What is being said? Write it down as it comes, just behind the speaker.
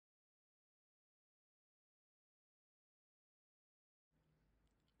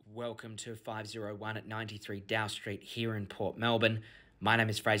Welcome to 501 at 93 Dow Street here in Port Melbourne. My name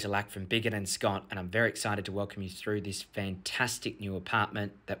is Fraser Lack from Bigger & Scott, and I'm very excited to welcome you through this fantastic new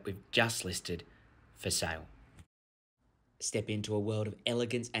apartment that we've just listed for sale. Step into a world of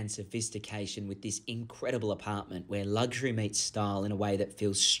elegance and sophistication with this incredible apartment where luxury meets style in a way that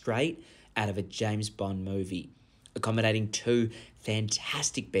feels straight out of a James Bond movie, accommodating 2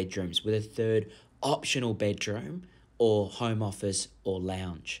 fantastic bedrooms with a 3rd optional bedroom or home office or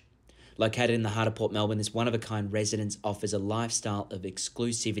lounge. Located in the heart of Port Melbourne, this one-of-a-kind residence offers a lifestyle of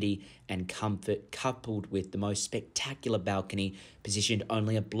exclusivity and comfort, coupled with the most spectacular balcony positioned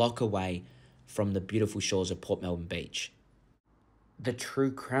only a block away from the beautiful shores of Port Melbourne Beach. The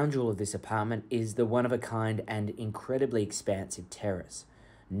true crown jewel of this apartment is the one-of-a-kind and incredibly expansive terrace,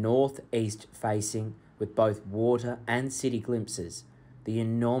 north-east facing with both water and city glimpses. The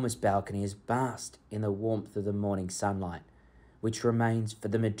enormous balcony is basked in the warmth of the morning sunlight, which remains for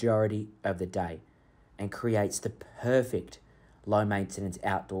the majority of the day, and creates the perfect low-maintenance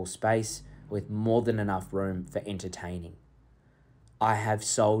outdoor space with more than enough room for entertaining. I have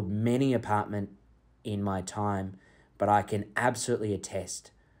sold many apartments in my time, but I can absolutely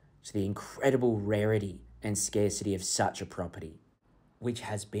attest to the incredible rarity and scarcity of such a property, which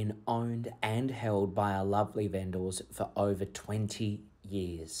has been owned and held by our lovely vendors for over 20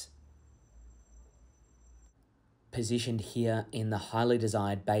 years. Positioned here in the highly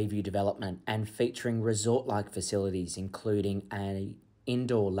desired Bayview development and featuring resort-like facilities including an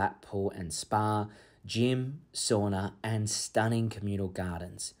indoor lap pool and spa, gym, sauna and stunning communal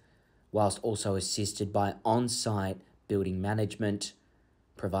gardens, whilst also assisted by on-site building management,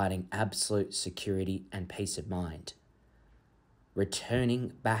 providing absolute security and peace of mind.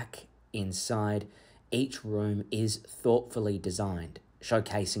 Returning back inside, each room is thoughtfully designed,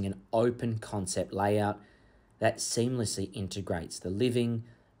 showcasing an open concept layout that seamlessly integrates the living,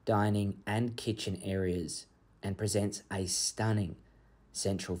 dining, and kitchen areas and presents a stunning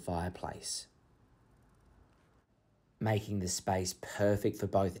central fireplace, making the space perfect for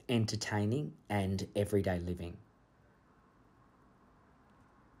both entertaining and everyday living.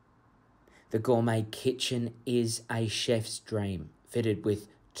 The gourmet kitchen is a chef's dream, fitted with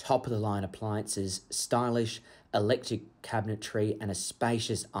top-of-the-line appliances, stylish electric cabinetry, and a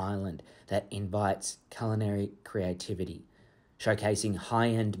spacious island that invites culinary creativity, showcasing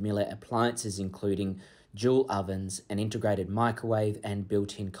high-end Miller appliances including dual ovens, an integrated microwave and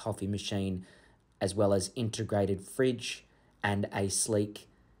built-in coffee machine, as well as integrated fridge and a sleek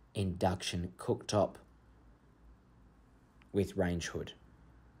induction cooktop with range hood.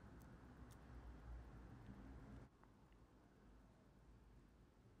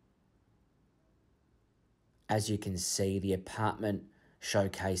 As you can see, the apartment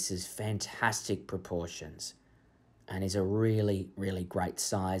showcases fantastic proportions and is a really, really great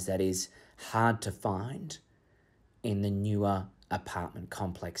size that is hard to find in the newer apartment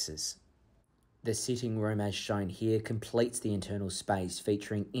complexes. The sitting room, as shown here, completes the internal space,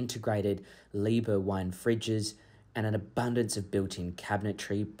 featuring integrated Liber wine fridges and an abundance of built-in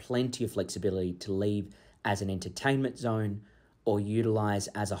cabinetry, plenty of flexibility to leave as an entertainment zone or utilize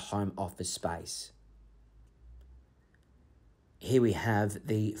as a home office space. Here we have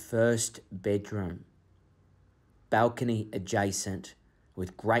the first bedroom, balcony adjacent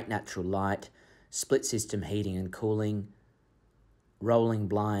with great natural light, split system heating and cooling, rolling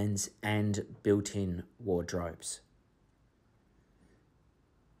blinds and built-in wardrobes.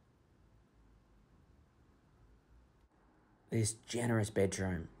 This generous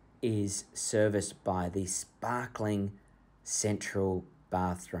bedroom is serviced by the sparkling central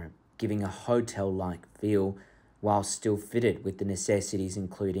bathroom, giving a hotel-like feel while still fitted with the necessities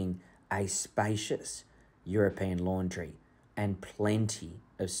including a spacious European laundry and plenty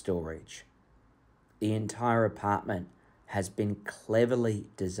of storage. The entire apartment has been cleverly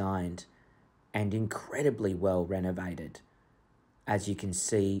designed and incredibly well renovated, as you can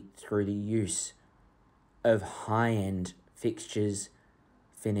see through the use of high-end fixtures,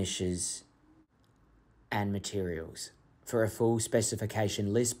 finishes, and materials. For a full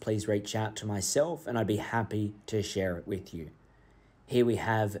specification list, please reach out to myself and I'd be happy to share it with you. Here we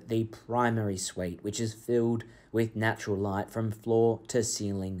have the primary suite, which is filled with natural light from floor to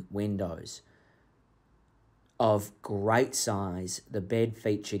ceiling windows. Of great size, the bed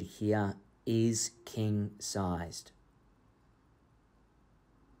featured here is king-sized,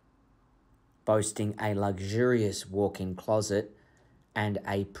 boasting a luxurious walk-in closet and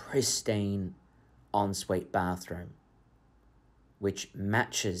a pristine ensuite bathroom, which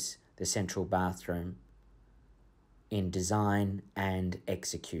matches the central bathroom in design and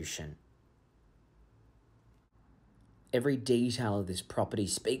execution. Every detail of this property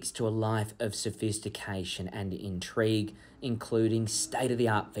speaks to a life of sophistication and intrigue, including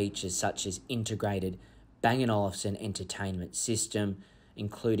state-of-the-art features such as integrated Bang & Olufsen entertainment system,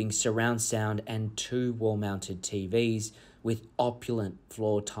 including surround sound and 2 wall-mounted TVs with opulent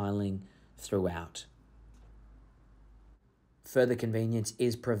floor tiling throughout. Further convenience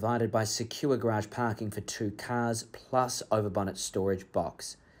is provided by secure garage parking for 2 cars plus overbonnet storage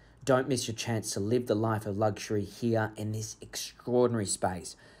box. Don't miss your chance to live the life of luxury here in this extraordinary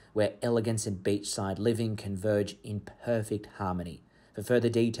space where elegance and beachside living converge in perfect harmony. For further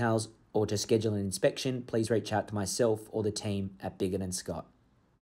details or to schedule an inspection, please reach out to myself or the team at Biggert & Scott.